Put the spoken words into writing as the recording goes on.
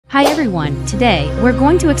Hi everyone, today, we're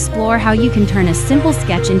going to explore how you can turn a simple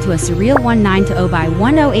sketch into a surreal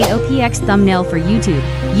 1920x1080px thumbnail for YouTube,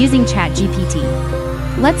 using ChatGPT.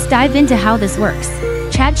 Let's dive into how this works.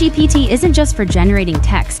 ChatGPT isn't just for generating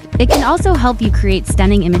text, it can also help you create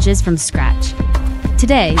stunning images from scratch.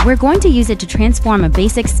 Today, we're going to use it to transform a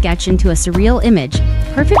basic sketch into a surreal image,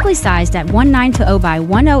 perfectly sized at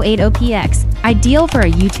 1920x1080px, ideal for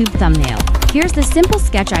a YouTube thumbnail. Here's the simple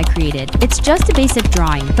sketch I created. It's just a basic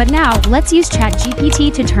drawing, but now let's use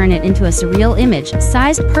ChatGPT to turn it into a surreal image,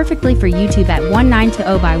 sized perfectly for YouTube at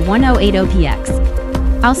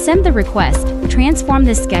 1920x1080px. I'll send the request, transform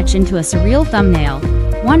this sketch into a surreal thumbnail,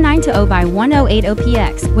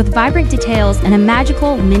 1920x1080px, with vibrant details and a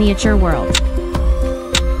magical miniature world.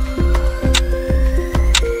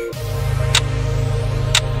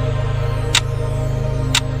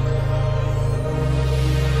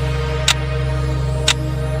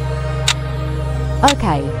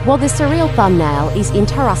 Okay, well the surreal thumbnail is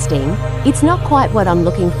interesting. It's not quite what I'm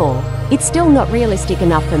looking for. It's still not realistic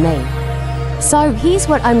enough for me. So here's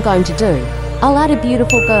what I'm going to do. I'll add a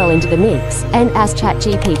beautiful girl into the mix and ask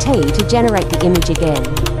ChatGPT to generate the image again.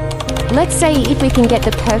 Let's see if we can get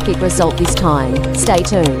the perfect result this time. Stay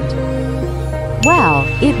tuned. Wow,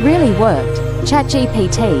 it really worked.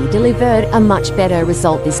 ChatGPT delivered a much better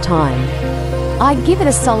result this time. I'd give it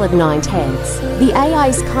a solid 9/10. The AI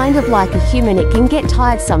is kind of like a human, it can get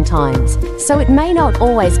tired sometimes, so it may not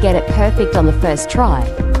always get it perfect on the first try.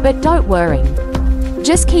 But don't worry.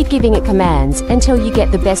 Just keep giving it commands until you get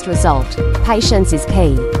the best result. Patience is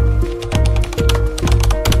key.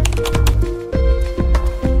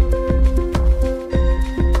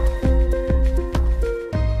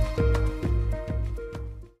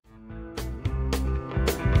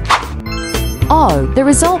 Oh, the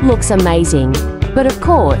result looks amazing. But of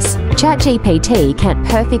course, ChatGPT can't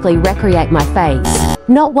perfectly recreate my face.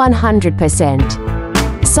 Not 100%.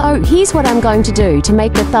 So here's what I'm going to do to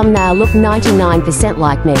make the thumbnail look 99%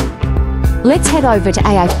 like me. Let's head over to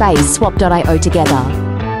AIFaceSwap.io together.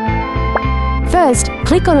 First,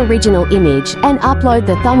 click on Original Image and upload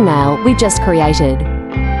the thumbnail we just created.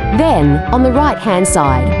 Then, on the right-hand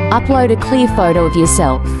side, upload a clear photo of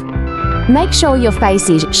yourself. Make sure your face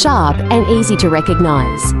is sharp and easy to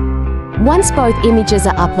recognize. Once both images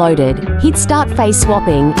are uploaded, hit Start Face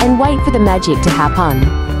Swapping and wait for the magic to happen.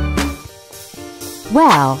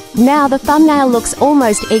 Wow, now the thumbnail looks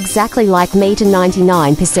almost exactly like me to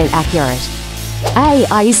 99% accurate.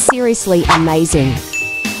 AI is seriously amazing.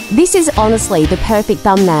 This is honestly the perfect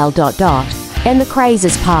thumbnail ... And the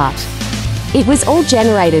craziest part. It was all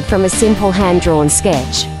generated from a simple hand-drawn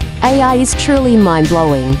sketch. AI is truly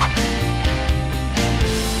mind-blowing.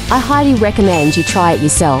 I highly recommend you try it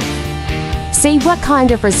yourself. See what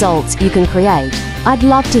kind of results you can create. I'd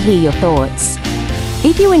love to hear your thoughts.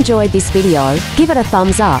 If you enjoyed this video, give it a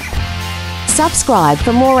thumbs up. Subscribe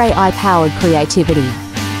for more AI-powered creativity.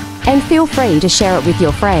 And feel free to share it with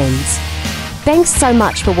your friends. Thanks so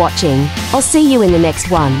much for watching. I'll see you in the next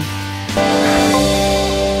one.